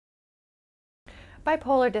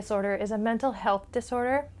Bipolar disorder is a mental health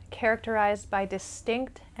disorder characterized by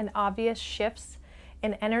distinct and obvious shifts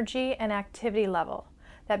in energy and activity level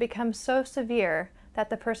that become so severe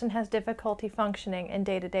that the person has difficulty functioning in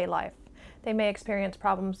day-to-day life. They may experience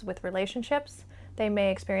problems with relationships, they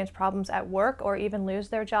may experience problems at work or even lose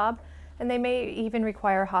their job, and they may even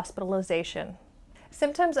require hospitalization.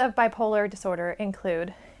 Symptoms of bipolar disorder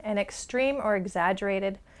include an extreme or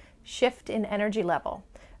exaggerated shift in energy level,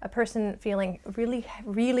 a person feeling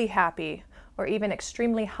really happy or even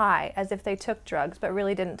extremely high as if they took drugs but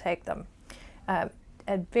really didn't take them.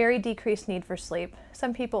 A very decreased need for sleep.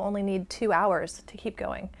 Some people only need 2 hours to keep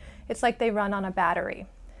going. It's like they run on a battery.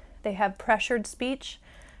 They have pressured speech.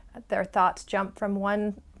 Their thoughts jump from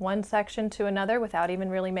one section to another without even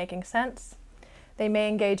really making sense. They may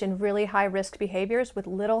engage in really high-risk behaviors with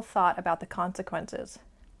little thought about the consequences.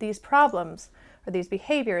 These problems or these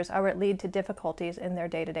behaviors are what lead to difficulties in their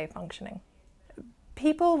day-to-day functioning.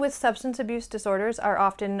 People with substance abuse disorders are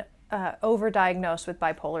often overdiagnosed with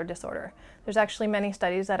bipolar disorder. There's actually many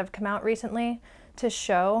studies that have come out recently to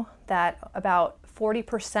show that about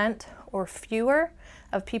 40% or fewer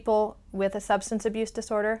of people with a substance abuse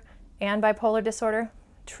disorder and bipolar disorder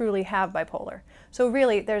truly have bipolar. So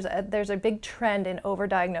really there's a big trend in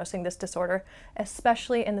overdiagnosing this disorder,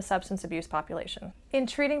 especially in the substance abuse population. In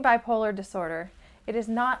treating bipolar disorder, it is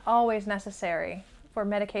not always necessary for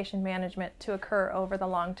medication management to occur over the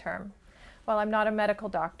long term. While I'm not a medical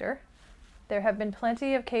doctor, there have been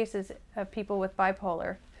plenty of cases of people with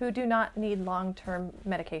bipolar who do not need long-term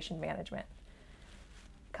medication management.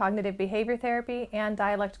 Cognitive behavior therapy and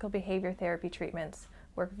dialectical behavior therapy treatments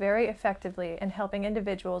work very effectively in helping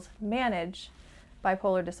individuals manage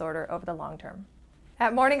bipolar disorder over the long term.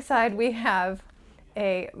 At Morningside, we have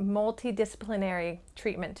a multidisciplinary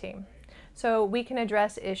treatment team. So we can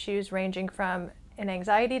address issues ranging from an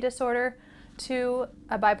anxiety disorder to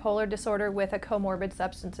a bipolar disorder with a comorbid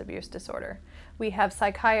substance abuse disorder. We have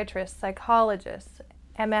psychiatrists, psychologists,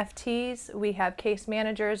 MFTs, we have case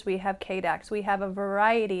managers, we have KDACs. We have a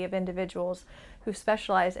variety of individuals who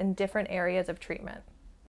specialize in different areas of treatment.